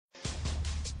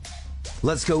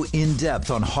Let's go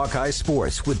in-depth on Hawkeye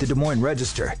sports with the Des Moines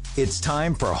Register. It's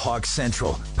time for Hawk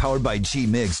Central, powered by G.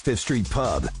 Miggs Fifth Street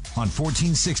Pub on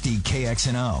 1460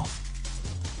 KXNO.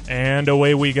 And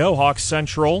away we go. Hawk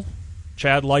Central,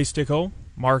 Chad Leistico,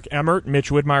 Mark Emmert,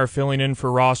 Mitch Widmeyer filling in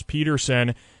for Ross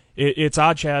Peterson. It's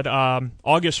odd, Chad.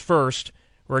 August 1st,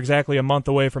 we're exactly a month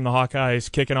away from the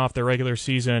Hawkeyes kicking off their regular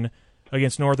season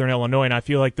against Northern Illinois, and I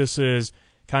feel like this is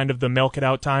kind of the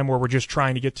milk-it-out time where we're just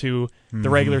trying to get to the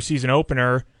regular season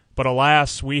opener. But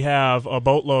alas, we have a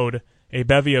boatload, a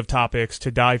bevy of topics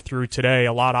to dive through today,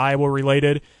 a lot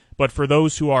Iowa-related. But for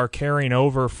those who are carrying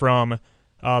over from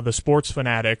the sports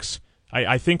fanatics,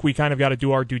 I think we kind of got to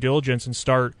do our due diligence and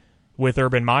start with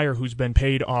Urban Meyer, who's been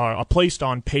placed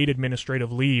on paid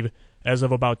administrative leave as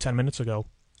of about 10 minutes ago.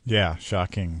 Yeah,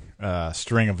 shocking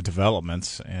string of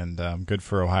developments, and good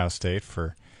for Ohio State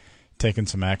for taking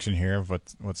some action here of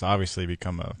what's obviously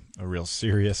become a real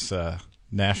serious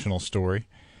national story.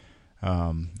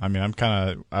 I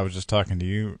was just talking to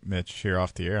you, Mitch, here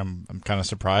off the air. I'm kind of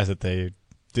surprised that they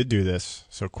did do this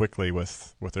so quickly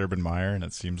with Urban Meyer, and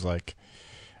it seems like,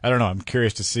 I don't know, I'm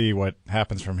curious to see what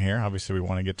happens from here. Obviously, we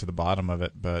want to get to the bottom of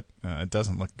it, but it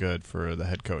doesn't look good for the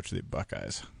head coach of the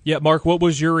Buckeyes. Yeah, Mark, what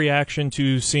was your reaction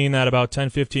to seeing that about 10,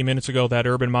 15 minutes ago, that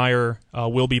Urban Meyer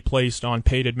will be placed on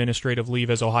paid administrative leave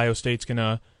as Ohio State's going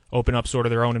to open up sort of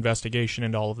their own investigation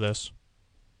into all of this?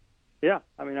 Yeah,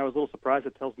 I mean, I was a little surprised.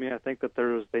 It tells me, I think, that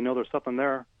they know there's something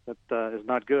there that is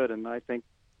not good, and I think,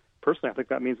 personally, I think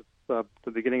that means it's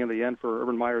the beginning of the end for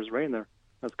Urban Meyer's reign there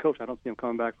as coach. I don't see him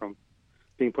coming back from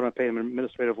being put on paid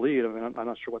administrative leave. I mean, I'm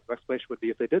not sure what the explanation would be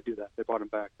if they did do that. They brought him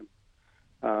back, and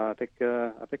I think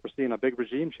we're seeing a big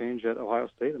regime change at Ohio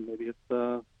State, and maybe it's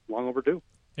long overdue.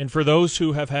 And for those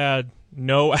who have had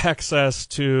no access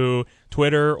to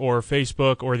Twitter or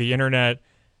Facebook or the internet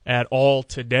at all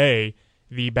today,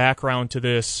 the background to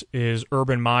this is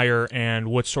Urban Meyer and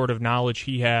what sort of knowledge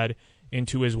he had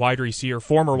into his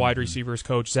former wide receivers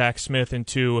coach, Zach Smith,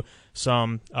 into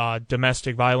some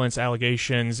domestic violence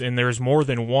allegations, and there's more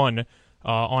than one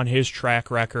on his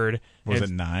track record. Was it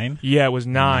 9? Yeah, it was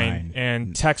 9.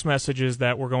 And text messages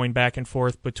that were going back and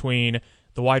forth between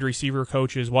the wide receiver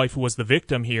coach's wife, who was the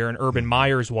victim here, and Urban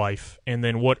Meyer's wife, and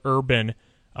then what Urban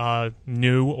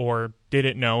knew or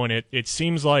didn't know, and it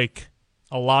seems like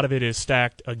a lot of it is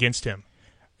stacked against him.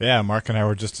 Yeah, Mark and I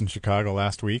were just in Chicago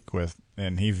last week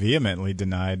and he vehemently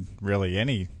denied really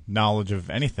any knowledge of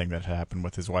anything that had happened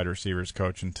with his wide receivers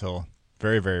coach until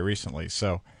very, very recently.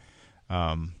 So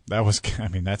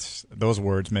those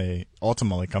words may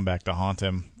ultimately come back to haunt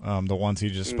him. The ones he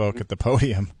just spoke at the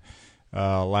podium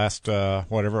last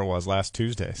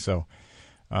Tuesday. So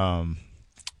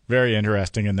very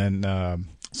interesting. And then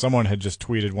someone had just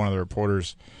tweeted, one of the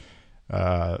reporters,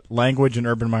 language in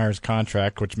Urban Meyer's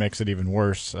contract, which makes it even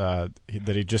worse, that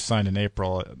he just signed in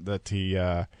April, that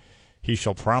he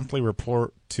shall promptly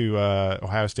report to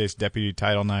Ohio State's Deputy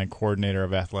Title IX Coordinator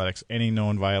of Athletics any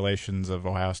known violations of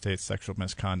Ohio State's sexual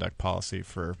misconduct policy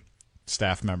for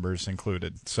staff members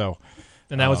included. So,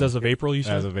 and that was as of April, you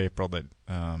said? As of April, that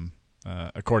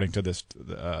according to this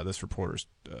reporter's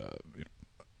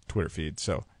Twitter feed.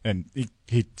 So, and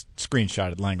he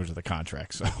screenshotted language of the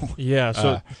contract. So yeah,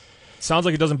 so. Sounds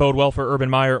like it doesn't bode well for Urban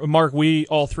Meyer. Mark, we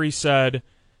all three said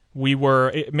we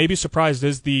were maybe surprised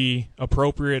is the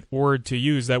appropriate word to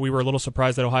use, that we were a little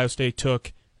surprised that Ohio State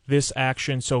took this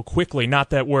action so quickly. Not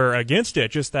that we're against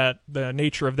it, just that the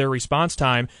nature of their response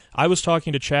time. I was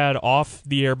talking to Chad off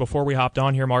the air before we hopped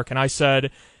on here, Mark, and I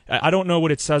said, I don't know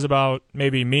what it says about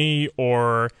maybe me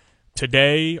or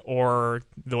today or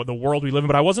the world we live in,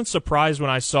 but I wasn't surprised when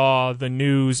I saw the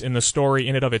news in the story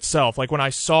in and of itself. Like when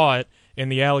I saw it, in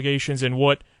the allegations and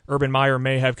what Urban Meyer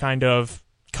may have kind of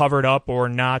covered up or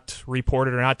not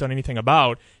reported or not done anything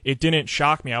about, it didn't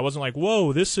shock me. I wasn't like,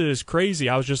 whoa, this is crazy.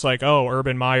 I was just like, oh,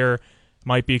 Urban Meyer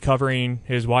might be covering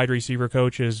his wide receiver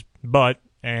coach's butt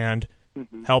and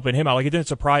helping him out. Like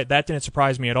that didn't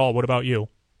surprise me at all. What about you?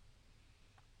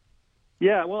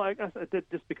 Yeah, well, I guess it did,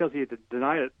 just because he had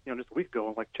denied it, just a week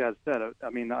ago, like Chad said. I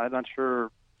mean, I'm not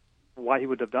sure why he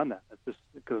would have done that. It's just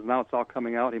because now it's all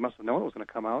coming out. He must have known it was going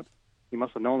to come out. He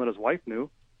must have known that his wife knew.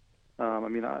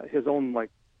 His own, I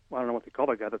don't know what they call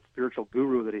that guy, that spiritual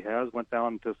guru that he has, went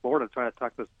down to Florida to try to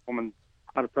talk this woman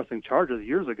out of pressing charges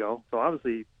years ago. So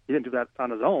obviously he didn't do that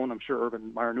on his own. I'm sure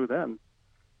Urban Meyer knew then.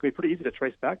 It could be pretty easy to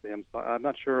trace back to him. So I'm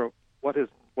not sure what his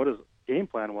game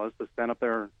plan was to stand up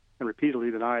there and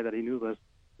repeatedly deny that he knew this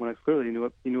when it's clearly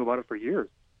he knew about it for years.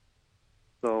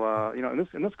 So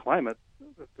in this climate,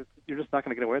 you're just not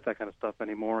going to get away with that kind of stuff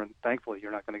anymore, and thankfully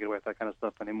you're not going to get away with that kind of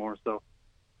stuff anymore. So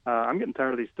I'm getting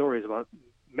tired of these stories about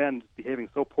men behaving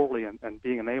so poorly and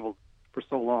being enabled for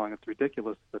so long. It's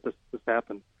ridiculous that this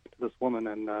happened to this woman,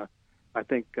 and I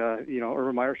think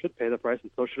Urban Meyer should pay the price,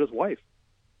 and so should his wife.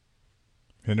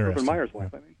 Interesting. Urban Meyer's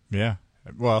wife, I mean. Yeah.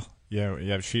 Well,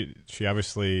 yeah. She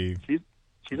obviously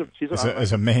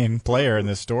she's a main player in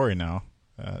this story now.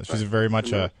 She's very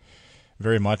much a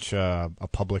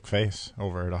public face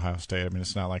over at Ohio State. I mean,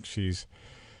 it's not like she's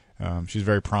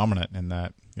very prominent in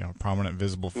that, prominent,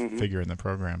 visible figure in the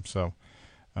program. So,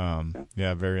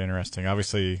 very interesting.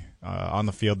 Obviously, on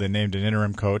the field, they named an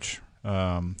interim coach,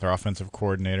 their offensive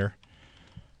coordinator.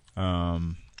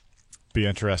 Be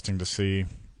interesting to see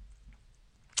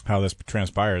how this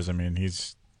transpires. I mean,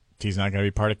 he's not going to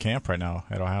be part of camp right now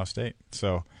at Ohio State.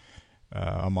 So,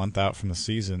 a month out from the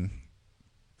season,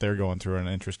 they're going through an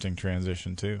interesting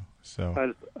transition too.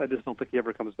 So I just don't think he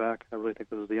ever comes back. I really think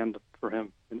this is the end for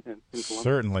him in Columbus.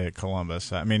 Certainly at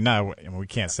Columbus. I mean, now we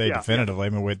can't say definitively. I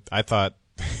mean, I thought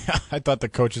the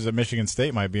coaches at Michigan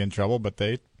State might be in trouble, but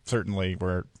they certainly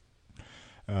were.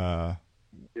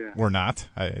 We're not.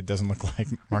 It doesn't look like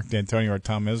Mark D'Antonio or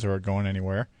Tom Izzo are going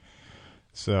anywhere.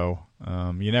 So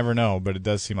you never know, but it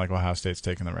does seem like Ohio State's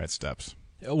taking the right steps.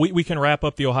 We can wrap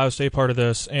up the Ohio State part of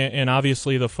this, and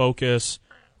obviously the focus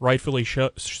rightfully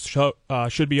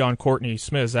should be on Courtney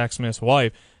Smith, Zach Smith's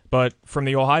wife. But from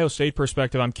the Ohio State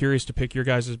perspective, I'm curious to pick your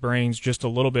guys' brains just a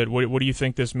little bit. What do you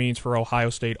think this means for Ohio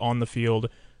State on the field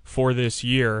for this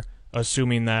year,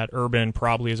 assuming that Urban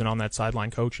probably isn't on that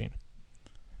sideline coaching?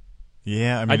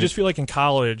 Yeah, I mean, I just feel like in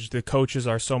college, the coaches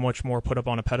are so much more put up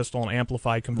on a pedestal and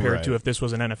amplified compared to if this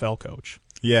was an NFL coach.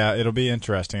 Yeah, it'll be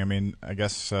interesting. I mean, I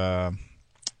guess,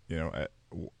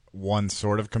 one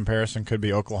sort of comparison could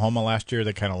be Oklahoma last year.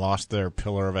 They kind of lost their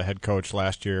pillar of a head coach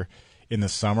last year in the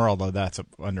summer, although that's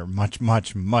under much,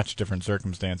 much, much different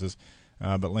circumstances.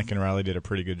 But Lincoln Riley did a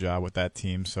pretty good job with that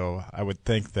team. So I would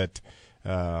think that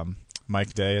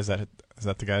Mike Day, is that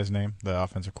the guy's name, the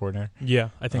offensive coordinator? Yeah,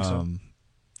 I think so.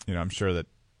 I'm sure that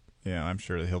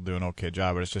he'll do an okay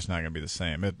job, but it's just not going to be the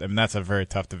same. That's a very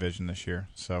tough division this year.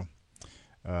 So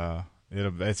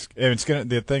it's going to,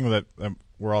 the thing that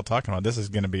we're all talking about, this is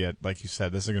going to be like you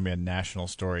said, this is going to be a national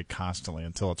story constantly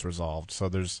until it's resolved. So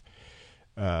there's,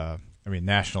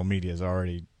 national media is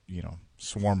already,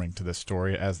 swarming to this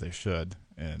story, as they should.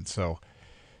 And so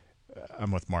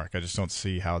I'm with Mark. I just don't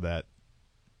see how that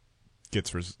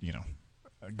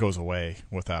goes away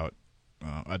without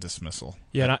a dismissal.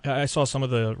 Yeah, and I saw some of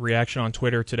the reaction on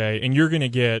Twitter today, and you're going to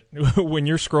get, when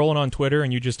you're scrolling on Twitter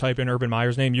and you just type in Urban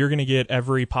Meyer's name, you're going to get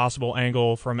every possible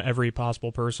angle from every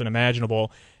possible person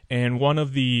imaginable. And one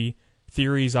of the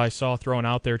theories I saw thrown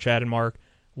out there, Chad and Mark,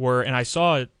 and I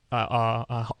saw it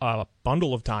a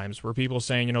bundle of times where people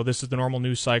saying, this is the normal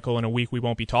news cycle, in a week we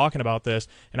won't be talking about this.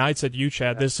 And I'd said to you,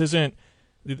 Chad, this isn't,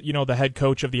 the head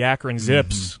coach of the Akron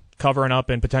Zips covering up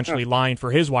and potentially lying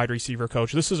for his wide receiver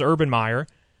coach. This is Urban Meyer.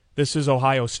 This is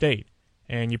Ohio State.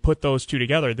 And you put those two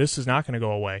together, this is not going to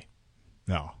go away.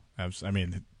 No.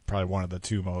 Probably one of the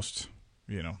two most,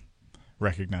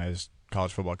 recognized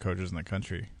college football coaches in the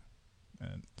country.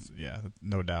 And,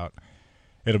 no doubt.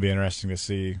 It'll be interesting to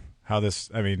see how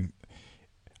this,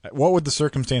 what would the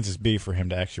circumstances be for him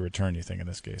to actually return, you think, in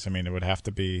this case? It would have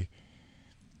to be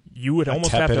almost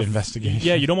have to investigation.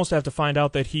 Yeah, you'd almost have to find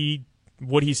out that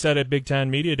what he said at Big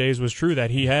Ten Media Days was true, that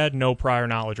he had no prior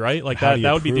knowledge, right? Like that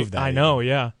would be that I know,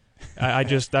 yeah. I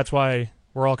just, that's why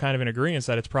we're all kind of in agreement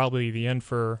that it's probably the end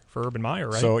for Urban Meyer,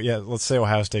 right? So, let's say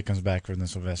Ohio State comes back from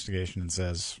this investigation and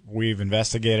says, we've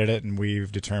investigated it and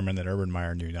we've determined that Urban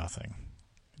Meyer knew nothing.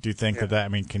 Do you think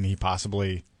that can he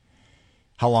possibly,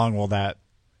 how long will that,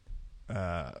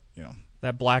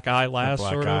 that black eye last,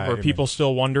 sort of, or people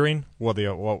still wondering? What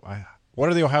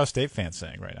are the Ohio State fans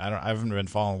saying, right? I haven't been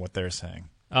following what they're saying.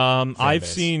 I've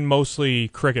seen mostly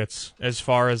crickets as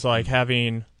far as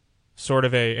having sort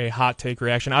of a hot take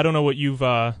reaction. I don't know what you've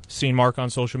seen, Mark,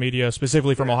 on social media,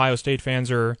 specifically from Ohio State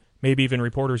fans or maybe even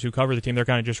reporters who cover the team. They're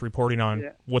kind of just reporting on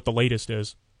what the latest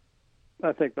is.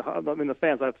 I think the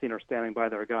fans I've seen are standing by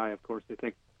their guy. Of course, they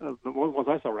think the ones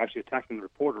I saw were actually attacking the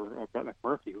reporter, Brett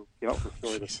McMurphy, who came out with the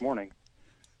story this morning,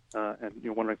 and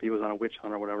wondering if he was on a witch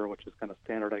hunt or whatever, which is kind of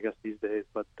standard, I guess, these days.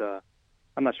 But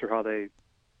I'm not sure how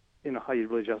how you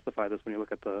really justify this when you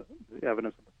look at the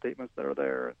evidence and the statements that are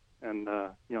there. And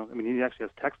he actually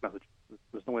has text messages.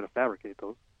 There's no way to fabricate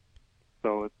those.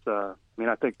 So it's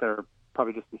I think they're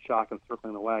probably just in shock and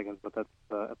circling the wagons. But that's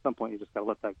at some point you just got to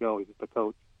let that go. He's just a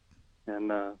coach.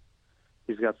 And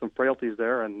he's got some frailties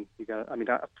there, and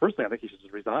personally, I think he should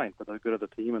just resign for the good of the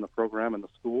team and the program and the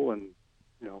school, and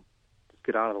just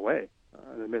get out of the way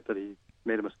and admit that he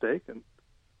made a mistake and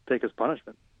take his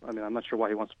punishment. I'm not sure why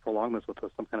he wants to prolong this with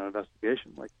some kind of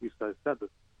investigation. Like you guys said, the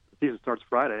season starts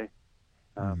Friday.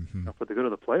 for the good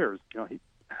of the players.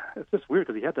 It's just weird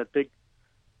because he had that big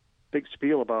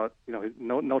spiel about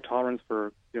no tolerance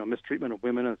for mistreatment of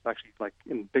women, and it's actually like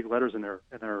in big letters in their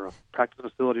practice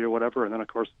facility or whatever. And then of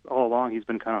course all along he's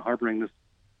been kind of harboring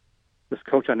this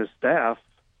coach on his staff,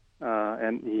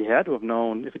 and he had to have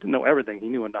known. If he didn't know everything, he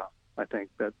knew enough. I think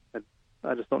that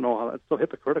I just don't know how it's so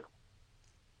hypocritical.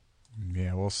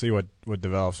 Yeah, we'll see what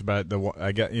develops. But the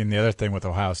other thing with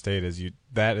Ohio State is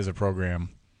that is a program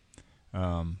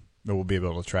that will be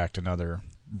able to attract another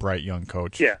bright young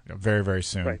coach. Yeah. Very, very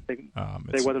soon. Right.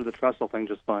 They weathered the Tressel thing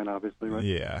just fine, obviously, right?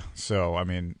 Yeah. So I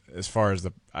mean, as far as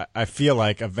I feel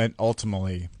like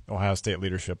ultimately Ohio State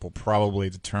leadership will probably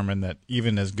determine that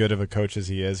even as good of a coach as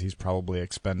he is, he's probably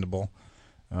expendable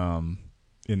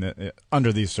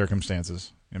under these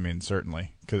circumstances. I mean,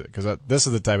 certainly, because this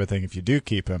is the type of thing. If you do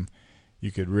keep him,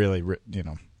 you could really,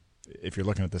 if you're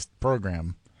looking at this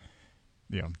program,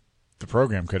 the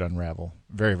program could unravel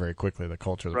very, very quickly. The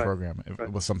culture of the program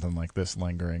with something like this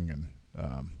lingering, and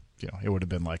it would have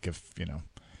been like if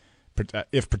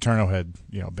Paterno had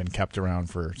been kept around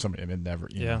for somebody,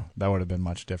 that would have been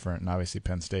much different. And obviously,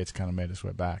 Penn State's kind of made its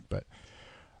way back. But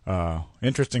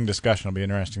interesting discussion. It'll be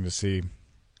interesting to see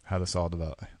how this all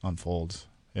unfolds.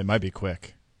 It might be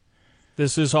quick.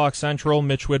 This is Hawk Central.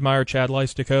 Mitch Widmeyer, Chad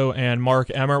Leistico, and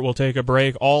Mark Emmert will take a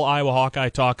break. All Iowa Hawkeye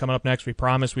talk coming up next. We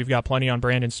promise. We've got plenty on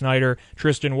Brandon Snyder,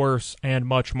 Tristan Wirfs, and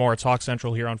much more. It's Hawk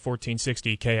Central here on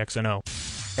 1460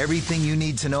 KXNO. Everything you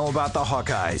need to know about the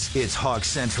Hawkeyes. It's Hawk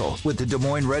Central with the Des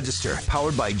Moines Register,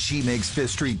 powered by G-Migs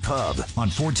Fifth Street Pub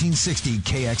on 1460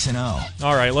 KXNO.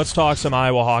 All right, let's talk some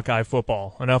Iowa Hawkeye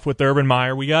football. Enough with Urban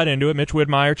Meyer. We got into it. Mitch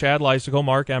Widmeyer, Chad Leistico,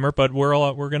 Mark Emmert, but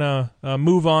we're going to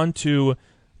move on to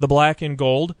the black and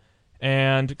gold,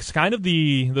 and it's kind of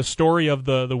the story of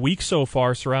the week so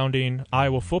far surrounding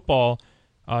Iowa football.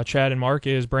 Chad and Mark,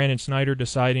 is Brandon Snyder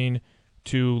deciding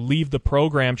to leave the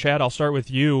program. Chad, I'll start with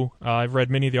you. I've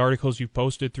read many of the articles you've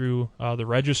posted through the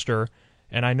Register,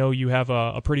 and I know you have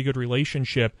a pretty good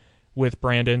relationship with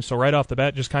Brandon. So right off the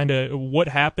bat, just kind of what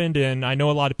happened, and I know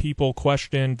a lot of people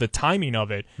questioned the timing of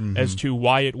it as to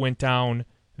why it went down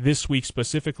this week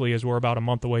specifically, as we're about a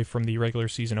month away from the regular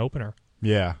season opener.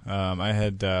 Yeah, I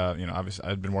had, obviously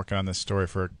I'd been working on this story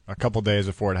for a couple days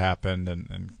before it happened,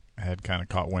 and I had kind of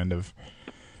caught wind of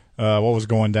what was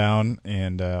going down,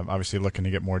 and obviously looking to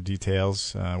get more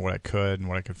details, what I could and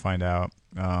what I could find out.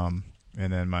 And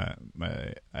then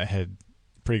I had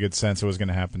pretty good sense it was going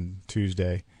to happen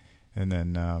Tuesday, and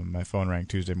then my phone rang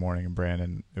Tuesday morning,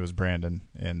 and it was Brandon,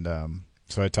 and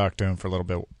so I talked to him for a little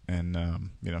bit, and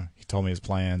he told me his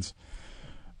plans.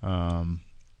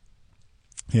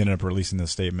 He ended up releasing the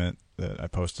statement that I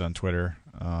posted on Twitter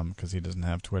because he doesn't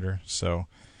have Twitter. So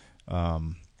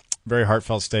very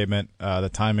heartfelt statement. The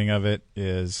timing of it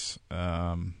is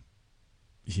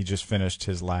he just finished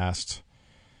his last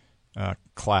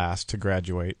class to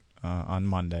graduate on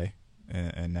Monday,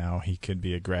 and now he could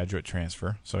be a graduate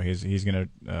transfer. So he's going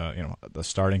to, the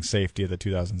starting safety of the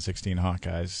 2016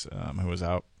 Hawkeyes, who was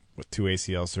out with 2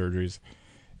 ACL surgeries,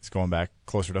 is going back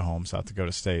closer to home, South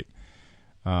Dakota State.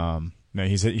 No,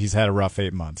 he's had a rough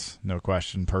 8 months, no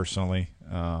question. Personally,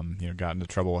 got into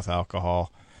trouble with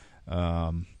alcohol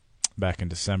back in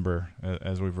December,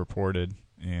 as we've reported,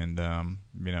 and when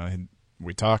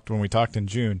we talked in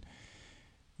June,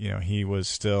 he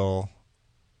was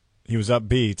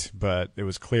upbeat, but it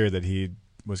was clear that he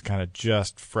was kind of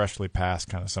just freshly past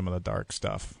kind of some of the dark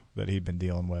stuff that he'd been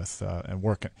dealing with, and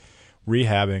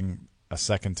rehabbing a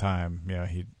second time.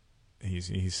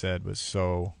 He said was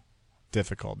so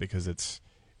difficult because it's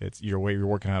you're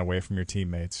working out away from your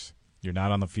teammates. You're not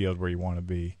on the field where you want to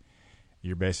be.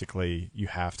 You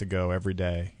have to go every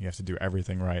day. You have to do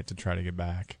everything right to try to get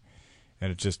back.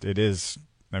 And it is.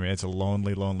 I mean, it's a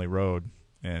lonely, lonely road,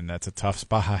 and that's a tough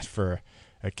spot for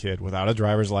a kid without a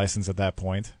driver's license at that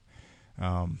point.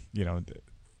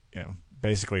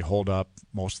 Basically holed up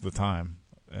most of the time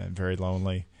and very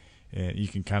lonely. And you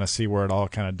can kind of see where it all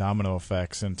kind of domino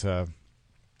effects into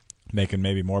making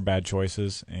maybe more bad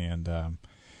choices, and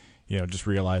just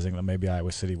realizing that maybe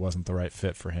Iowa City wasn't the right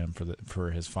fit for him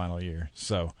for his final year.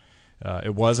 So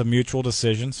it was a mutual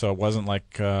decision. So it wasn't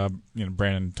like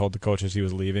Brandon told the coaches he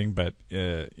was leaving, but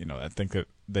I think that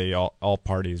they all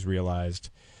parties realized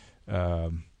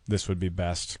this would be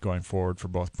best going forward for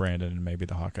both Brandon and maybe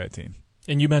the Hawkeye team.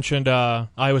 And you mentioned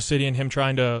Iowa City and him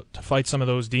trying to fight some of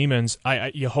those demons.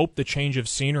 You hope the change of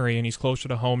scenery, and he's closer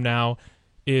to home now,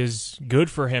 is good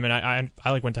for him. And I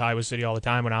went to Iowa City all the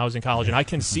time when I was in college, and I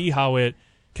can see how it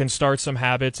can start some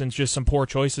habits and just some poor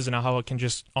choices, and how it can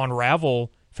just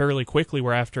unravel fairly quickly,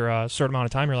 where after a certain amount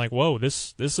of time you're like, whoa,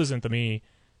 this isn't the me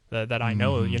that I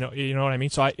know. You know what I mean.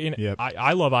 So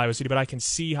I love Iowa City, but I can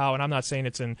see how, and I'm not saying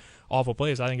it's an awful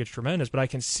place. I think it's tremendous, but I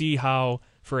can see how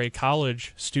for a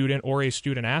college student or a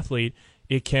student athlete,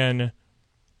 you can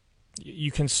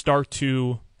start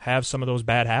to have some of those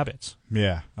bad habits.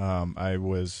 Yeah, I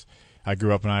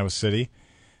grew up in Iowa City.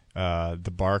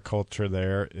 The bar culture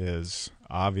there is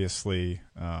obviously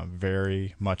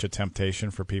very much a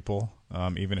temptation for people,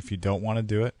 even if you don't want to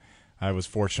do it. I was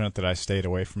fortunate that I stayed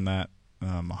away from that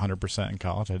 100% in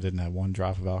college. I didn't have one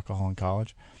drop of alcohol in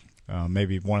college.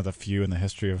 Maybe one of the few in the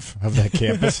history of that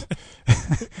campus.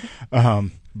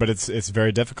 But it's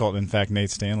very difficult. In fact,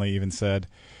 Nate Stanley even said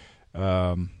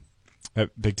at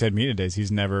Big Ten Media Days he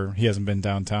hasn't been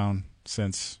downtown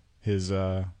since his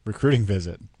recruiting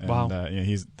visit. And, wow.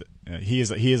 He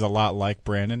is a lot like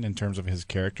Brandon in terms of his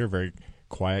character, very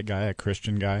quiet guy, a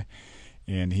Christian guy,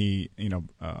 and he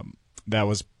that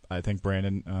was, I think,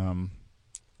 Brandon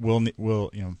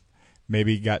will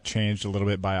maybe got changed a little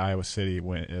bit by Iowa City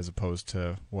as opposed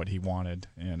to what he wanted.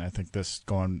 And I think this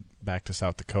going back to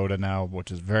South Dakota now,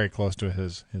 which is very close to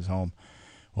his home,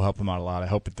 will help him out a lot. I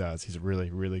hope it does. He's a really,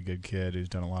 really good kid who's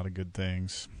done a lot of good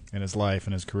things in his life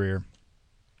and his career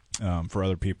for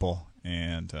other people.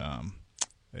 And now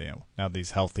that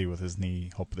he's healthy with his knee,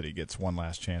 hope that he gets one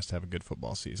last chance to have a good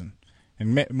football season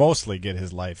and mostly get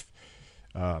his life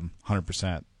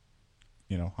 100%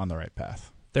 on the right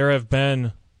path. There have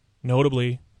been,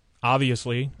 notably,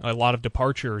 obviously, a lot of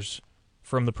departures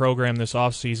from the program this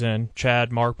offseason.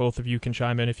 Chad, Mark, both of you can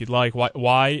chime in if you'd like.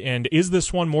 Why? And is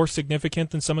this one more significant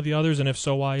than some of the others? And if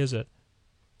so, why is it?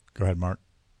 Go ahead, Mark.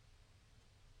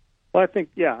 Well, I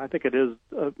think it is.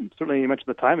 Certainly, you mentioned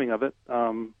the timing of it.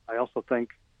 I also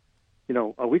think,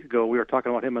 a week ago we were talking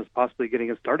about him as possibly getting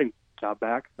his starting job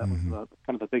back. That was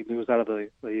kind of the big news out of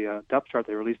the depth chart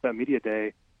they released that media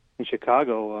day in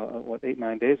Chicago,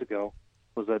 8-9 days ago,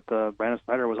 was that Brandon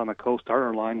Snyder was on the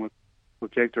co-starter line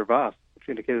with Jake Dervas, which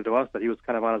indicated to us that he was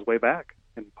kind of on his way back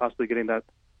and possibly getting that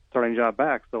starting job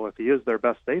back. So if he is their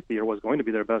best safety or was going to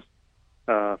be their best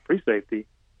free safety,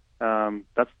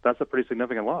 that's a pretty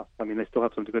significant loss. I mean, they still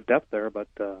have some good depth there, but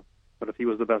if he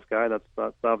was the best guy,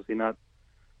 that's obviously not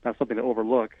something to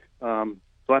overlook. So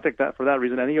I think that for that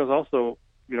reason, and he was also,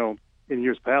 in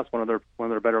years past, one of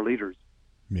their better leaders.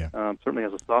 Yeah. Certainly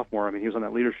as a sophomore, I mean, he was on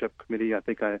that leadership committee. I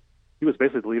think he was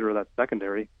basically the leader of that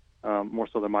secondary, more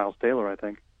so than Miles Taylor, I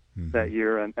think, that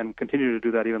year, and continued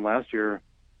to do that even last year.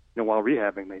 While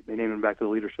rehabbing, they named him back to the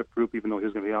leadership group, even though he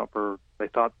was going to be out for, they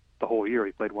thought, the whole year.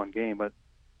 He played one game, but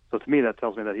so to me that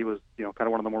tells me that he was, kind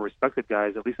of one of the more respected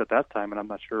guys, at least at that time, and I'm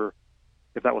not sure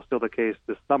if that was still the case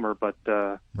this summer, but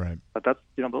right. But that's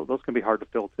those can be hard to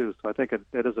fill too. So I think it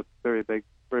is a very big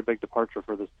departure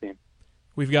for this team.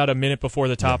 We've got a minute before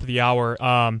the top of the hour.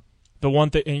 The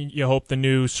one thing you hope the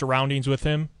new surroundings with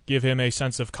him give him a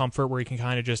sense of comfort where he can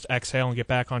kind of just exhale and get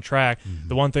back on track.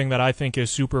 The one thing that I think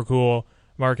is super cool,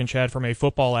 Mark and Chad, from a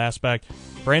football aspect,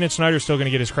 Brandon Snyder's still going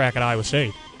to get his crack at Iowa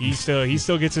State. He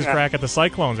still gets his crack at the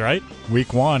Cyclones, right?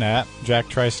 Week 1 at Jack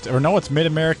Trice, or no, it's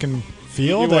Mid-American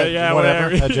Field at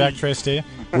whatever at Jack Trice Stadium.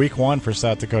 Week 1 for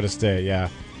South Dakota State. Yeah.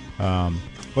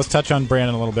 Let's touch on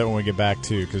Brandon a little bit when we get back,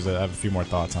 too, because I have a few more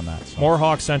thoughts on that. So. More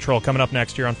Hawk Central coming up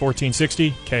next year on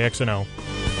 1460 KXNO.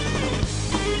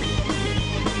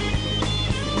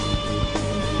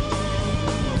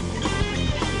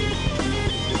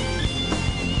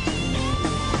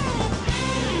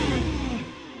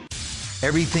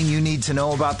 Everything you need to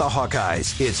know about the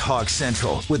Hawkeyes. It's Hawk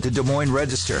Central with the Des Moines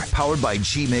Register, powered by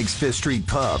G-Mig's Fifth Street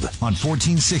Pub on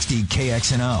 1460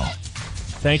 KXNO.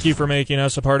 Thank you for making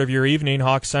us a part of your evening.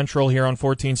 Hawk Central here on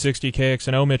 1460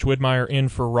 KXNO. Mitch Widmeyer in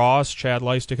for Ross. Chad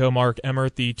Leistico, Mark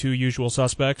Emmert, the two usual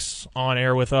suspects, on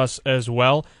air with us as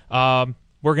well. We're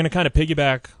going to kind of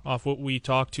piggyback off what we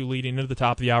talked to leading into the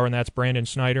top of the hour, and that's Brandon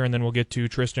Snyder, and then we'll get to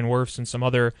Tristan Wirfs and some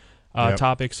other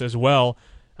topics as well.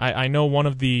 I know one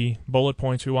of the bullet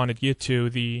points we wanted to get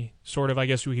to, the sort of, I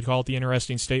guess we could call it the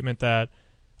interesting statement that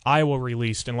Iowa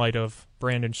released in light of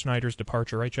Brandon Snyder's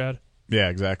departure, right, Chad? Yeah,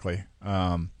 exactly.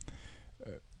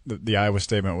 The Iowa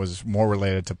statement was more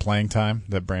related to playing time,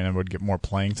 that Brandon would get more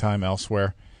playing time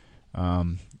elsewhere,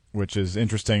 which is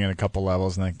interesting in a couple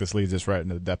levels, and I think this leads us right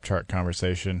into the depth chart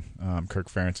conversation. Kirk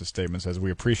Ferentz's statement says, "We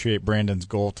appreciate Brandon's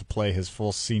goal to play his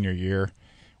full senior year.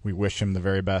 We wish him the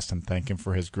very best and thank him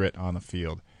for his grit on the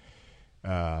field."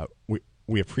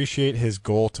 We appreciate his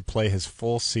goal to play his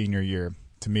full senior year.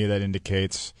 To me, that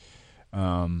indicates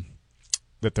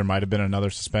that there might have been another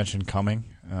suspension coming.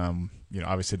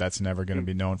 Obviously that's never going to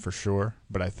be known for sure,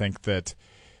 but I think that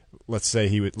let's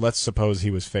suppose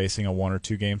he was facing a 1 or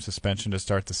 2 game suspension to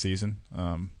start the season.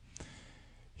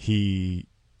 He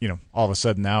all of a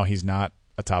sudden now he's not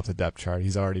atop the depth chart.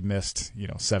 He's already missed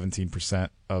 17%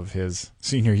 of his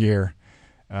senior year.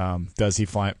 Does he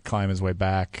climb his way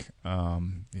back?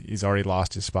 He's already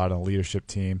lost his spot on the leadership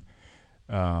team.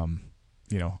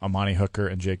 Amani Hooker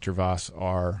and Jake Gervais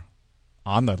are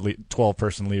on the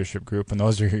 12-person leadership group, and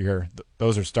those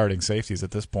are starting safeties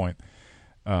at this point.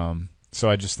 So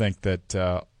I just think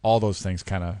that all those things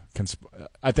kind of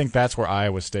I think that's where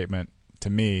Iowa's statement, to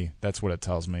me, that's what it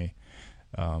tells me,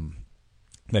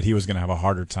 that he was going to have a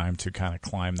harder time to kind of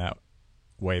climb that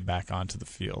way back onto the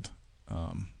field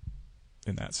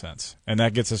in that sense. And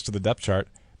that gets us to the depth chart.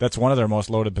 That's one of their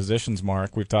most loaded positions,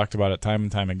 Mark. We've talked about it time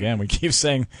and time again. We keep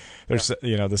saying there's,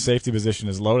 the safety position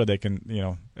is loaded. They can,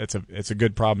 it's a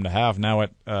good problem to have. Now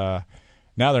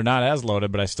now they're not as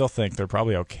loaded, but I still think they're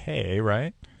probably okay,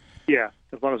 right? Yeah,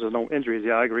 as long as there's no injuries.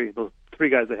 Yeah, I agree. Those three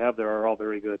guys they have there are all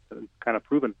very good and kind of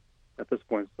proven at this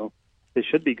point. So they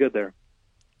should be good there.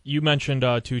 You mentioned,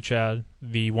 too, Chad,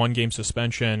 the one-game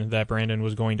suspension that Brandon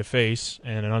was going to face,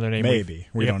 and another name. Maybe.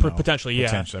 We don't know. Potentially, yeah.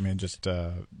 Potentially. I mean, just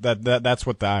that's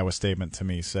what the Iowa statement to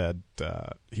me said.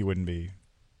 He wouldn't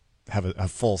have a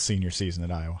full senior season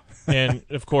at Iowa. And,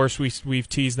 of course, we've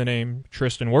teased the name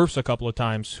Tristan Wirfs a couple of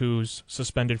times, who's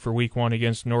suspended for Week 1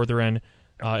 against Northern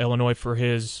Illinois for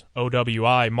his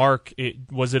OWI. Mark,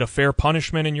 was it a fair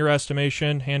punishment in your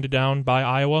estimation handed down by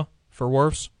Iowa for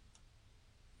Wirfs?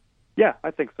 Yeah,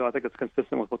 I think so. I think it's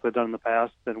consistent with what they've done in the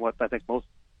past and what I think most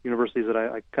universities that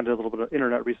I kind of did a little bit of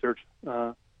internet research.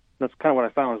 That's kind of what I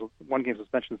found is one-game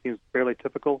suspension seems fairly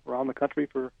typical around the country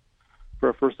for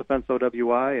a first offense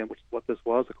OWI, and which is what this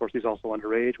was. Of course, he's also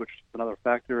underage, which is another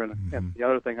factor. And the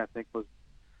other thing I think was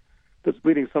that's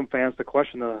leading some fans to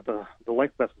question the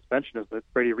length of that suspension is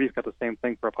that Brady Reef got the same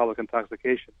thing for a public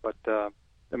intoxication. But to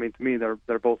me,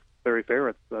 they're both very fair.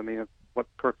 It's what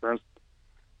Kirk Ferentz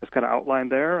has kind of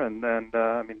outlined there, and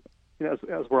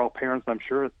as we're all parents, I'm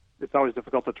sure it's always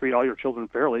difficult to treat all your children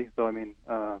fairly. So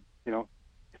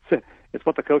it's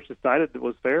what the coach decided that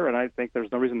was fair, and I think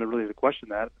there's no reason to question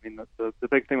that. I mean, the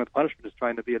big thing with punishment is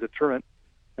trying to be a deterrent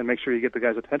and make sure you get the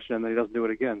guy's attention, and then he doesn't do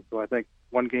it again. So I think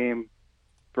one game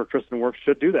for Tristan Wirfs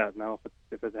should do that. Now,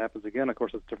 if it happens again, of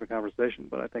course, it's a different conversation,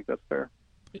 but I think that's fair.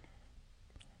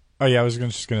 Oh yeah, I was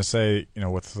just going to say,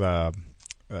 with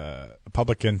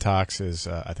public intox is,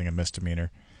 I think, a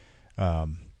misdemeanor.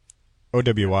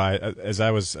 OWI, as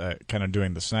I was kind of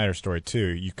doing the Snyder story too,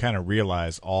 you kind of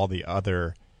realize all the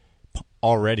other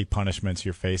already punishments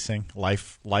you're facing,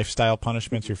 lifestyle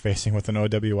punishments you're facing with an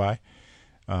OWI.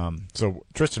 So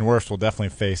Tristan Wirfs will definitely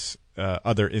face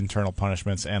other internal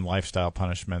punishments and lifestyle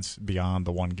punishments beyond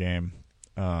the one game,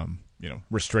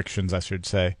 restrictions, I should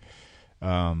say.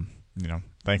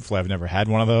 Thankfully, I've never had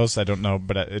one of those. I don't know,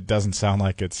 but it doesn't sound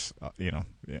like it's,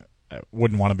 I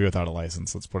wouldn't want to be without a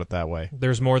license. Let's put it that way.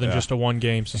 There's more than just a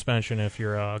one-game suspension if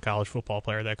you're a college football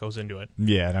player that goes into it.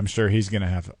 Yeah, and I'm sure he's going to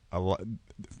have a lot.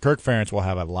 Kirk Ferentz will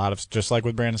have a lot of, just like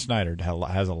with Brandon Snyder,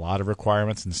 has a lot of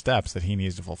requirements and steps that he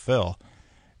needs to fulfill.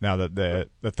 Now, the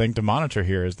thing to monitor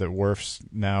here is that Wirfs,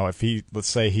 now, if let's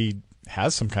say he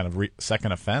has some kind of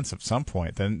second offense at some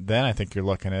point, then I think you're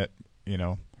looking at,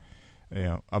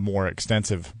 a more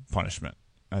extensive punishment.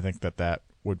 I think that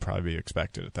would probably be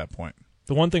expected at that point.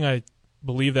 The one thing I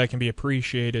believe that can be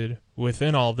appreciated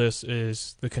within all this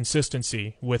is the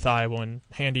consistency with Iowa and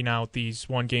handing out these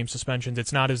one-game suspensions.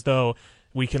 It's not as though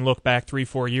we can look back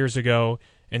 3-4 years ago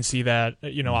and see that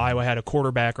Iowa had a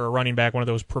quarterback or a running back, one of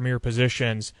those premier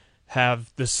positions,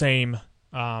 have the same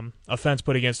offense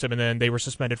put against him, and then they were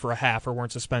suspended for a half or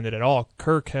weren't suspended at all.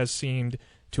 Kirk has seemed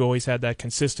to always have that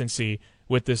consistency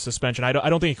with this suspension. I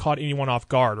don't think he caught anyone off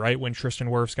guard, right? When Tristan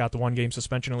Wirfs got the one-game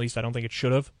suspension, at least I don't think it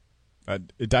should have. I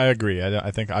agree.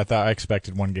 I thought I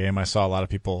expected one game. I saw a lot of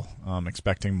people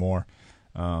expecting more.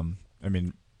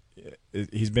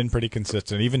 He's been pretty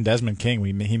consistent. Even Desmond King,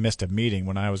 he missed a meeting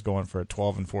when I was going for a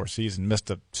 12-4 season. Missed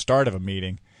the start of a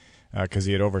meeting because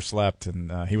he had overslept,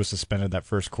 and he was suspended that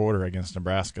first quarter against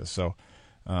Nebraska. So,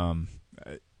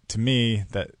 to me,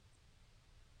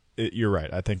 you're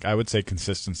right. I think I would say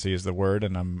consistency is the word,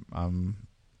 and I'm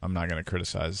not going to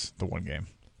criticize the one game.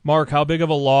 Mark, how big of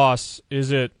a loss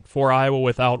is it for Iowa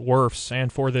without Wirfs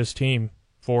and for this team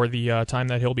for the time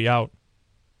that he'll be out?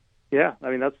 Yeah,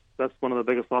 that's one of the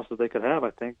biggest losses they could have. I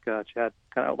think Chad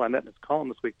kind of outlined that in his column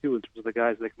this week too, in terms of the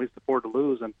guys they can at least afford to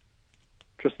lose. And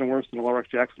Tristan Wirfs and Lorex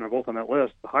Jackson are both on that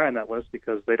list, high on that list,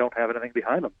 because they don't have anything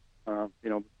behind them.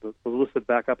 The listed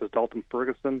backup is Dalton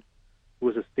Ferguson, who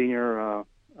was a senior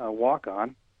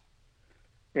walk-on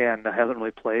and hasn't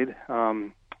really played.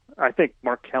 I think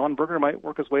Mark Kallenberger might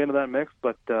work his way into that mix,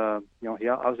 but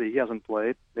he hasn't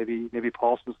played. Maybe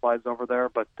Paulson slides over there,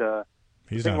 but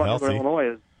He's the thing not about healthy. Northern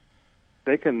Illinois is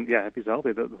they can, if he's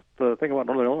healthy. The thing about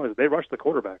Northern Illinois is they rush the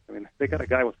quarterback. I mean, they got a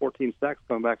guy with 14 sacks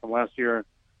coming back from last year,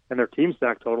 and their team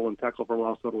sack total and tackle for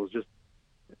loss total is just,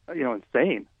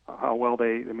 insane. How well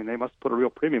they must put a real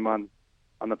premium on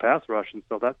the pass rush, and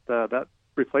so that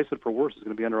replacement for Wirfs is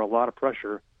going to be under a lot of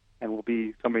pressure, and will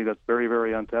be somebody that's very,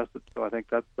 very untested. So I think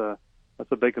that's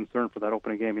a big concern for that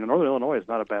opening game. Northern Illinois is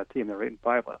not a bad team. They were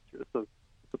 8-5 last year. It's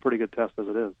a pretty good test as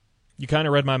it is. You kind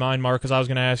of read my mind, Mark, because I was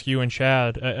going to ask you and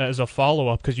Chad as a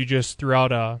follow-up, because you just threw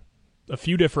out a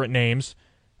few different names.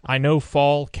 I know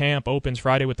fall camp opens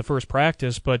Friday with the first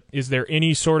practice, but is there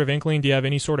any sort of inkling? Do you have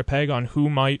any sort of peg on who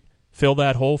might fill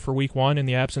that hole for week one in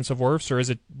the absence of Wirfs, or is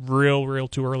it real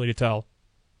too early to tell?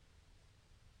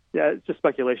 Yeah, it's just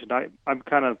speculation. I'm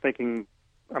kind of thinking,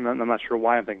 I'm not sure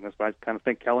why I'm thinking this, but I kind of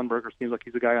think Kellenberger seems like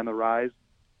he's a guy on the rise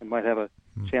and might have a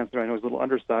chance there. I know he's a little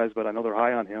undersized, but I know they're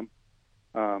high on him.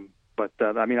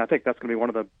 I think that's going to be one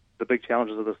of the big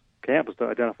challenges of this camp is to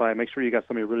identify, make sure you got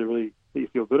somebody really, really that you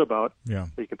feel good about that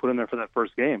you can put in there for that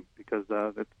first game, because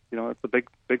it's a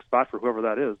big spot for whoever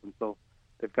that is, and so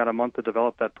they've got a month to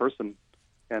develop that person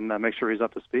and make sure he's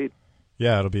up to speed.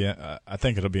 Yeah, it'll be. I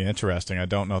think it'll be interesting. I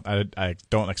don't know. I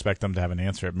don't expect them to have an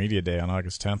answer at media day on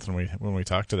August 10th when we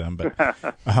talk to them. But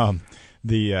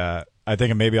I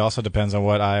think it maybe also depends on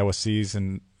what Iowa sees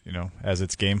and as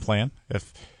its game plan.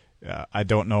 If I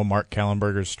don't know Mark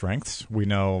Kellenberger's strengths. We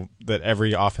know that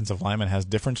every offensive lineman has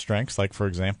different strengths. Like, for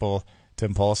example,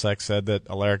 Tim Polasek said that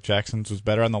Alaric Jackson's was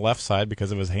better on the left side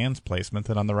because of his hands placement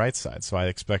than on the right side. So I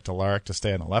expect Alaric to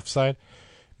stay on the left side.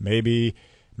 Maybe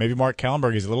Mark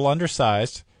Kellenberger is a little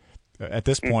undersized at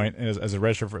this point as a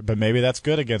redshirt, but maybe that's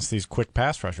good against these quick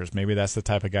pass rushers. Maybe that's the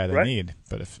type of guy they need.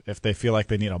 But if they feel like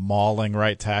they need a mauling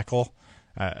right tackle,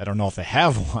 I don't know if they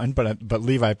have one, but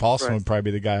Levi Paulson would probably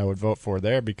be the guy I would vote for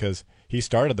there, because he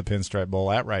started the Pinstripe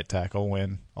Bowl at right tackle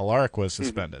when Alaric was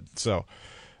suspended. So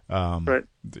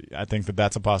I think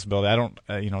that's a possibility. I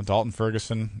don't, Dalton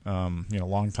Ferguson,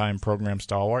 longtime program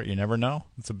stalwart. You never know.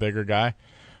 It's a bigger guy.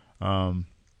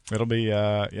 It'll be,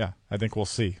 I think we'll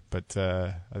see. But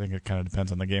I think it kind of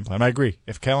depends on the game plan. I agree.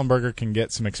 If Kellenberger can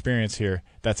get some experience here,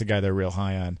 that's a guy they're real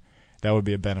high on. That would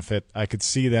be a benefit. I could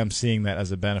see them seeing that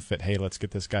as a benefit. Hey, let's get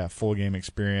this guy a full game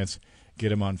experience,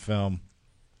 get him on film.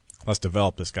 Let's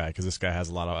develop this guy, because this guy has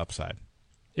a lot of upside.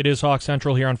 It is Hawk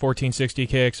Central here on 1460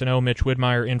 KXNO. Mitch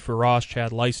Widmeyer in for Ross, Chad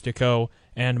Leistico,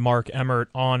 and Mark Emmert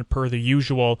on per the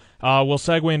usual. We'll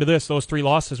segue into this. Those three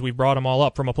losses, we brought them all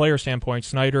up from a player standpoint: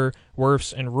 Snyder,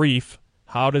 Wirfs, and Reef.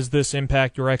 How does this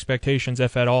impact your expectations,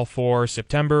 if at all, for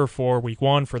September, for week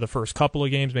one, for the first couple of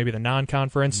games, maybe the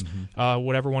non-conference,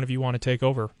 whatever one of you want to take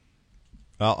over?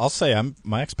 I'll say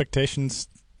my expectations,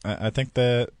 I think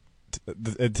that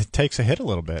it takes a hit a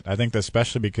little bit. I think that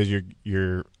especially because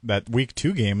that week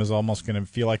 2 game is almost going to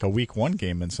feel like a week 1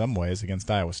 game in some ways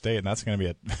against Iowa State, and that's going to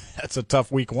be that's a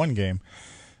tough week 1 game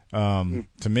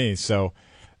to me. So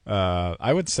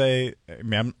I would say,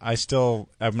 I'm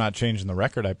not changing the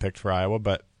record I picked for Iowa,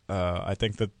 but I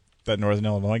think that Northern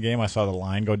Illinois game, I saw the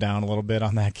line go down a little bit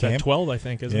on that game. At 12, I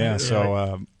think, isn't it? Yeah,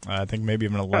 so I think maybe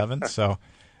even 11. So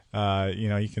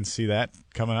you can see that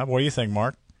coming up. What do you think,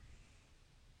 Mark?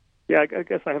 Yeah, I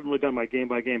guess I haven't really done my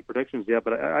game-by-game predictions yet,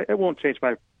 but I won't change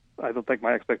I don't think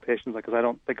my expectations, because I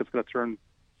don't think it's going to turn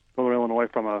Northern Illinois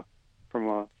from a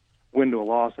win to a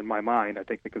loss in my mind. I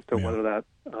think they can still weather that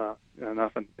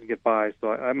enough and get by.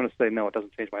 So I'm going to say no, it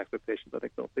doesn't change my expectations. I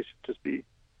think they should just be,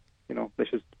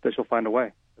 they should find a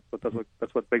way.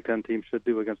 That's what Big Ten teams should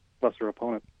do against lesser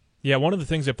opponents. Yeah, one of the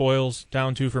things it boils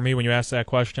down to for me when you ask that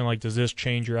question, like, does this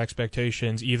change your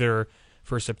expectations either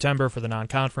for September, for the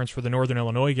non-conference, for the Northern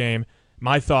Illinois game?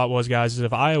 My thought was, guys, is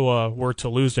if Iowa were to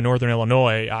lose to Northern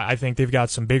Illinois, I think they've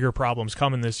got some bigger problems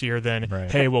coming this year than,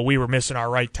 hey, well, we were missing our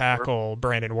right tackle,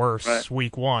 Brandon Wirfs,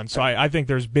 week 1. So I think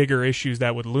there's bigger issues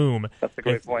that would loom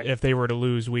if they were to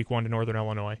lose week 1 to Northern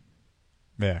Illinois.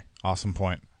 Yeah, awesome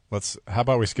point. How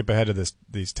about we skip ahead to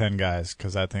these 10 guys,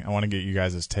 because I want to get you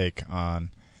guys' take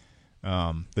on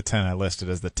the 10 I listed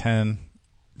as the 10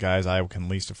 guys I can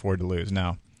least afford to lose.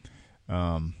 Now,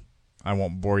 I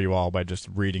won't bore you all by just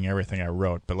reading everything I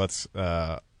wrote, but let's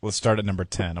start at number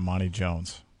 10, Amani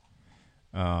Jones.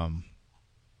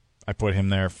 I put him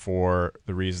there for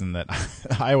the reason that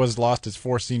Iowa's lost its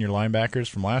 4 senior linebackers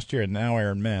from last year, and now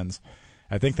Aaron Menz.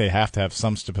 I think they have to have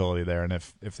some stability there, and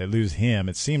if they lose him,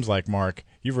 it seems like, Mark,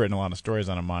 you've written a lot of stories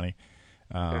on Amani.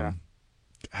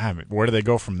 Where do they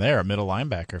go from there, a middle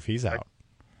linebacker, if he's out?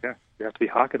 Yeah, you have to be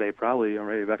Hockaday probably, or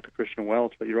maybe back to Christian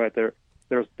Welch, but you're right there.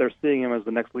 They're seeing him as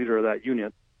the next leader of that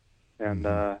unit, and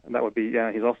that would be,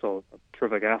 he's also a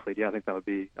terrific athlete. Yeah, I think that would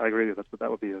be, I agree with you, that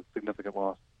would be a significant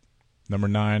loss. Number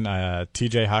 9,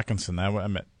 T.J. Hawkinson.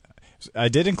 I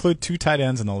did include 2 tight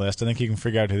ends in the list. I think you can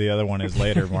figure out who the other one is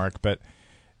later, Mark. But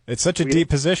it's such a deep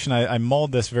position. I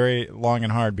mulled this very long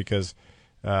and hard because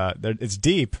it's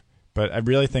deep, but I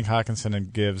really think Hawkinson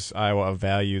gives Iowa a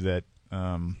value that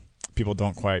people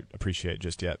don't quite appreciate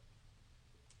just yet.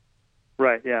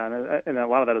 Right, yeah, and a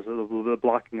lot of that is the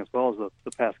blocking as well as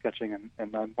the pass catching.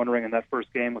 And I'm wondering in that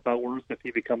first game without Wirfs if he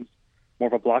becomes more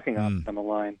of a blocking option on the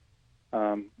line.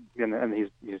 And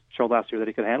he's showed last year that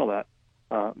he could handle that,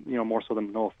 more so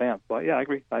than Noah Fant. But yeah, I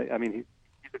agree. I mean, he's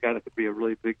a guy that could be a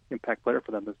really big impact player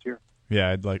for them this year.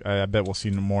 Yeah, I bet we'll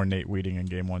see more Nate Wheating in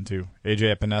game 1 too.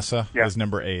 AJ Epinesa is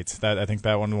number 8. I think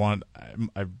that one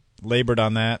I labored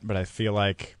on that, but I feel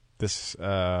like this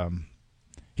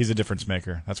he's a difference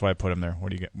maker. That's why I put him there. What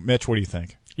do you get, Mitch? What do you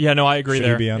think? Yeah, no, I agree. Should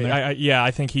there. He be on there?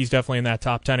 I think he's definitely in that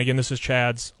top 10. Again, this is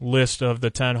Chad's list of the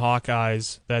 10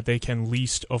 Hawkeyes that they can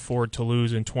least afford to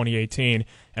lose in 2018,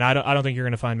 and I don't think you're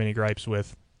going to find many gripes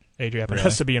with AJ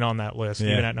Epinesa being on that list,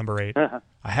 even at number 8.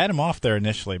 I had him off there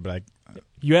initially, but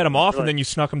you had him off, and then you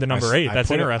snuck him to number 8.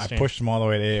 That's interesting. I pushed him all the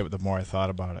way to 8 the more I thought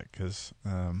about it, because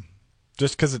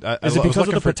just because is it because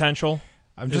of the potential?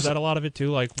 Is that a lot of it too?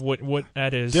 Like what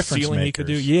at his ceiling he could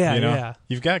do? Yeah, yeah.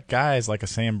 You've got guys like a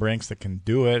Sam Brinks that can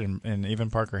do it, and even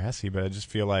Parker Hesse. But I just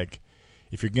feel like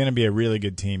if you're going to be a really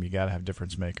good team, you got to have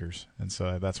difference makers, and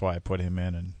so that's why I put him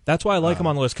in. And that's why I like him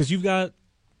on the list, because you've got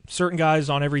certain guys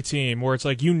on every team where it's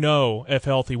like if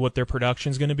healthy what their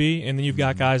production's going to be, and then you've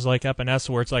got guys like Epinesa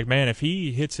where it's like, man, if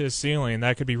he hits his ceiling,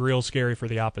 that could be real scary for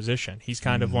the opposition. He's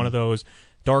kind of one of those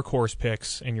dark horse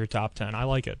picks in your top 10. I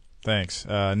like it. Thanks.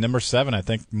 Number 7, I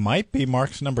think, might be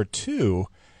Mark's number 2,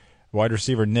 wide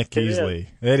receiver Nick Easley.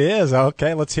 It is.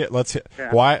 Okay, let's hit.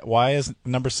 Yeah. Why is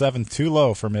number 7 too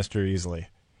low for Mr. Easley?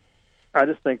 I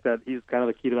just think that he's kind of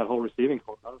the key to that whole receiving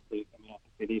corps, honestly. I mean, I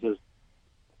think they need his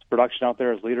production out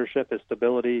there, his leadership, his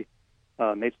stability.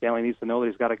 Nate Stanley needs to know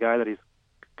that he's got a guy that he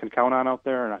can count on out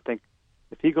there, and I think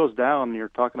if he goes down, you're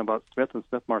talking about Smith and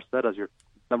Smith-Marset as your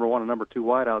number 1 and number 2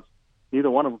 wideouts.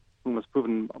 Neither one of whom has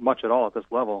proven much at all at this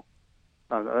level.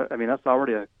 I mean, that's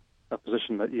already a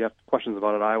position that you have questions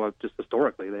about at Iowa just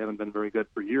historically. They haven't been very good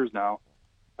for years now.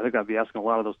 I think I'd be asking a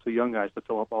lot of those 2 young guys to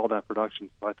fill up all that production.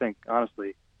 So I think,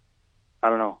 honestly, I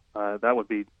don't know. That would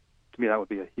be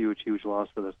a huge, huge loss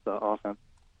for this offense.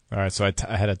 All right, so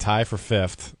I had a tie for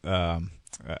 5th.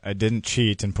 I didn't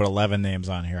cheat and put 11 names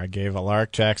on here. I gave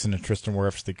Alaric Jackson and Tristan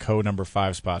Wirfs the co-number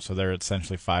 5 spot, so they're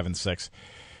essentially 5 and 6.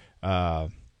 I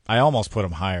almost put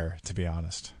them higher, to be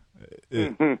honest.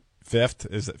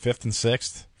 5th, is it 5th and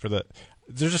 6th for the?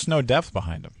 There's just no depth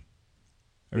behind them.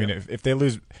 I mean, if they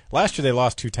lose last year, they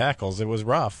lost 2 tackles. It was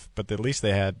rough, but at least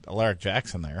they had Alaric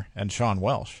Jackson there and Sean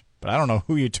Welsh. But I don't know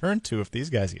who you turn to if these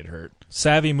guys get hurt.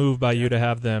 Savvy move by you to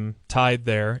have them tied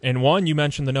there. And one, you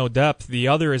mentioned the no depth. The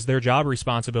other is their job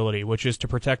responsibility, which is to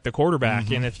protect the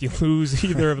quarterback. And if you lose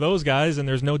either of those guys and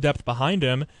there's no depth behind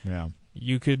him,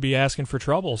 you could be asking for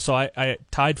trouble. So I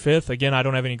tied 5th. Again, I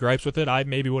don't have any gripes with it. I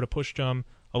maybe would have pushed them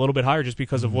a little bit higher just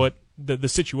because of what the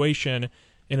situation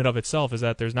in and of itself is,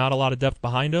 that there's not a lot of depth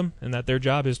behind them, and that their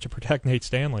job is to protect Nate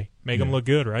Stanley, make him look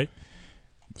good, right?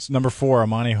 Number 4,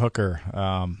 Amani Hooker.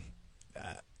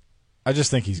 I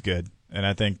just think he's good, and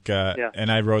I think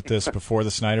and I wrote this before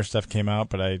the Snyder stuff came out,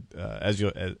 but as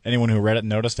anyone who read it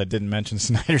noticed, I didn't mention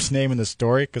Snyder's name in the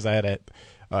story because I had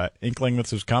an inkling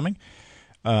this was coming.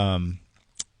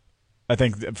 I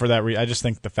think for that I just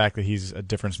think the fact that he's a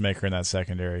difference maker in that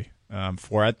secondary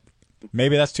for it,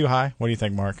 maybe that's too high. What do you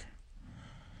think, Mark?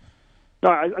 No,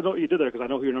 I know what you did there because I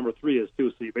know who your number 3 is too.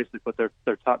 So you basically put their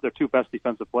 2 best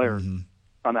defensive players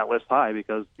on that list high,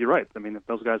 because you're right. I mean, if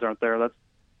those guys aren't there,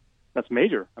 that's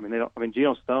major. I mean,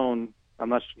 Geno Stone.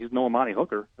 He's no Amani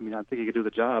Hooker. I mean, I think he could do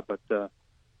the job, but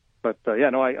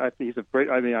I think he's a great.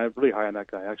 I mean, I'm really high on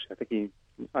that guy. Actually, I think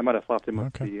I might have flopped him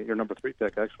with your number 3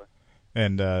 pick actually.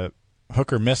 And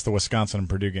Hooker missed the Wisconsin and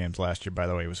Purdue games last year. By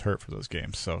the way, he was hurt for those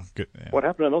games. So good. Yeah. What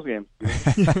happened in those games?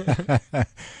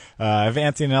 I have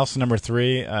Anthony Nelson, number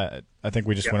 3. I think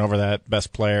we just went over that.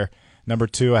 Best player. Number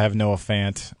 2, I have Noah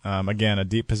Fant. Again, a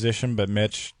deep position, but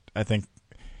Mitch, I think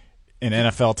an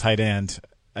NFL tight end,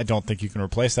 I don't think you can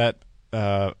replace that.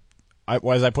 As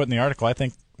I put in the article, I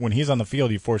think when he's on the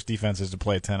field, you force defenses to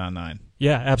play 10-on-9.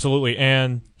 Yeah, absolutely.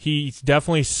 And he's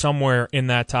definitely somewhere in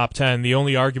that top 10. The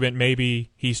only argument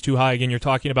maybe he's too high. Again, you're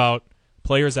talking about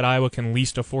players that Iowa can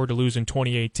least afford to lose in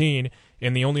 2018.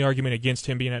 And the only argument against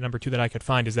him being at number 2 that I could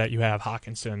find is that you have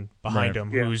Hawkinson behind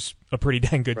him, who's a pretty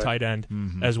dang good tight end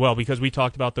as well. Because we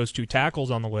talked about those 2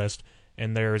 tackles on the list,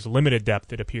 and there's limited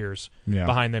depth, it appears, Yeah.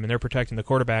 behind them, and they're protecting the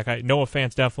quarterback. Noah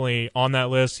Fant's definitely on that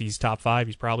list. He's top 5.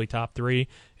 He's probably top 3.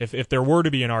 If there were to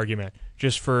be an argument,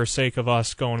 just for sake of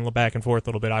us going back and forth a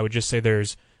little bit, I would just say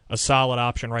there's a solid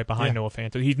option right behind Noah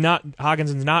Fant.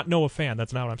 Hawkinson's not Noah Fant.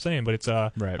 That's not what I'm saying, but it's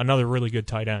another really good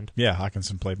tight end. Yeah,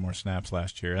 Hawkinson played more snaps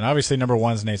last year. And obviously number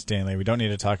 1 is Nate Stanley. We don't need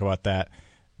to talk about that.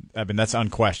 I mean, that's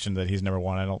unquestioned that he's number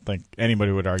 1. I don't think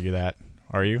anybody would argue that.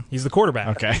 Are you? He's the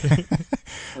quarterback. Okay.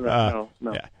 No.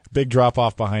 Yeah, big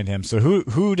drop-off behind him. So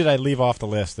who did I leave off the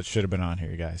list that should have been on here,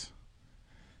 you guys?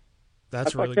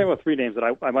 That's I really came good. with 3 names that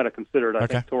I might have considered. I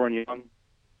Okay. think Torrin Young,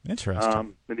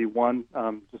 Interesting. maybe 1,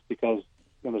 just because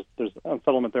there's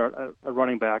unsettlement there at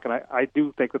running back, and I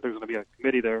do think that there's going to be a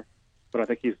committee there, but I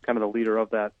think he's kind of the leader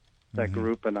of that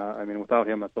group, and I mean, without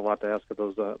him, that's a lot to ask of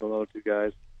those other 2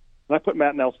 guys. And I put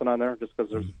Matt Nelson on there just because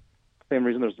there's same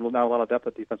reason there's not a lot of depth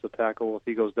at defensive tackle. If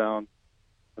he goes down,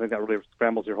 I think that really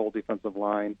scrambles your whole defensive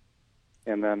line.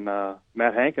 And then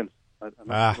Matt Hankins, I'm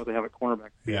not sure what they have at cornerback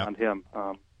beyond him,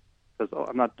 because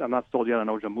I'm not sold yet on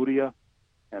Ojemudia,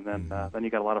 and then you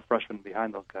got a lot of freshmen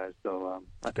behind those guys. So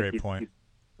I think Great point.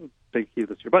 He's a big key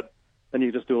this year. But then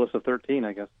you just do a list of 13,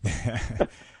 I guess.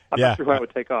 I'm not sure who I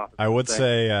would take off. I would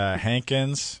say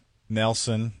Hankins,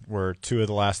 Nelson were 2 of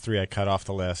the last 3 I cut off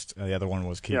the list. The other one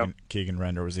was Keegan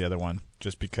Render was the other one,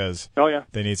 just because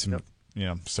they need some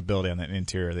stability on the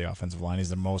interior of the offensive line. He's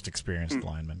the most experienced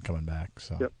lineman coming back.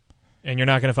 So, And you're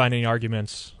not going to find any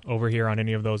arguments over here on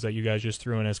any of those that you guys just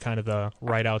threw in as kind of the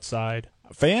right outside.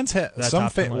 Fans had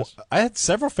I had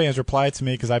several fans reply to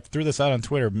me because I threw this out on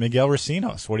Twitter. Miguel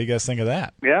Racinos, what do you guys think of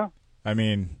that? Yeah, I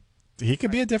mean, he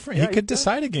could be a different. he could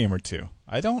decide a game or 2.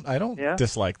 I don't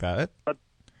dislike that.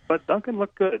 But Duncan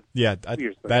looked good. Yeah,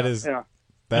 that is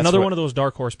another one of those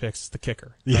dark horse picks. The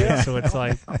kicker. Yeah, so it's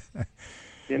like.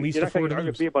 You're not going to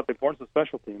argue with me about the importance of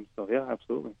special teams. So yeah,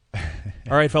 absolutely.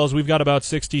 All right, fellas, we've got about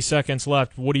 60 seconds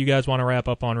left. What do you guys want to wrap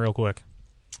up on real quick?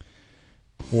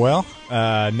 Well,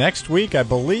 next week, I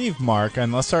believe, Mark,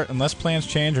 unless plans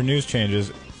change or news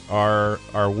changes,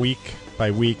 our week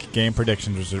by week game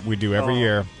predictions, which we do every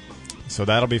year. So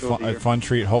that'll be a fun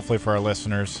treat, hopefully, for our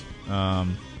listeners.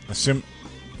 Assume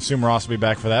Ross will be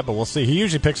back for that, but we'll see. He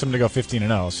usually picks them to go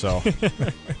 15-0. So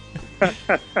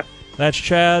that's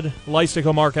Chad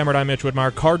Leistikow, Mark Emmert, I'm Mitch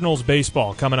Whitmire. Cardinals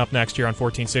baseball coming up next year on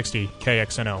 1460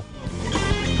 KXNO.